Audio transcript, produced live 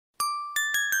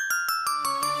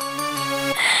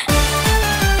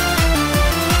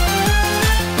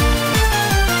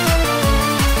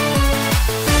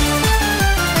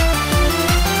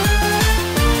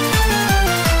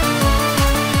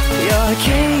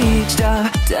caged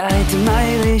up, tied to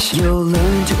my leash. You'll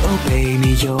learn to obey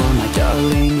me, you're my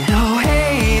darling. No,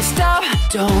 hey, stop,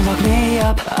 don't lock me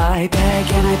up. I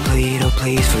beg and I plead, oh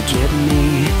please forgive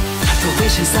me. The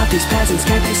wishes of these peasants,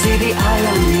 can't they see the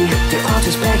irony? They're all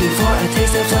just begging for a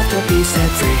taste of love to be set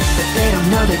free, but they don't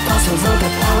know that fossil road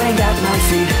are plowing at my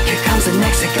feet. Here comes the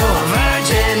Mexico, a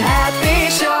virgin happy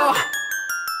show.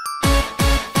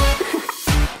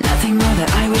 Nothing more that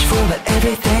I wish for, but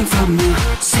everything from you.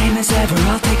 Same as ever,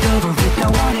 I'll take over with no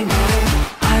warning.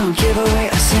 I won't give away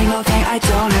a single thing, I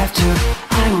don't have to.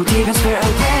 I won't even spare a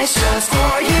wish just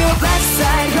for you. Left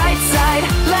side, right side,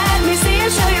 let me see you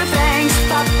show your things.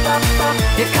 Pop, pop, pop,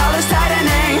 your collar's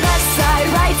tightening. Left side,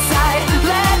 right side,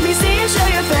 let me see you show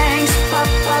your things. Pop,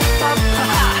 pop, pop,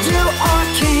 ha-ha. You are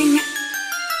king.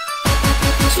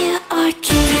 You are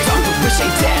king. Keep on the wish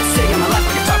ain't dead, singing my life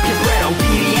like a top kid bread.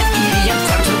 Obedient, eating,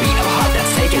 time to beat of a heart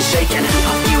that's taken, shaken.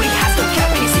 My beauty has no cap,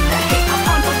 and you see the hate, I'm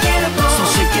unforgettable. So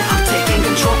shaken, I'm taking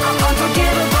control, I'm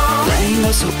unforgettable. Playing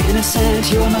though so innocent,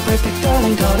 you are my perfect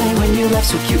darling, darling. When you left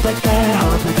so cute like that,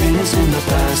 all of my pain is in the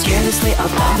past. Carelessly,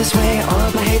 I'll blind this way, all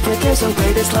of my hate for there's no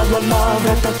way. This love, love, love,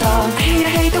 rep, I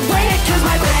hate the way it kills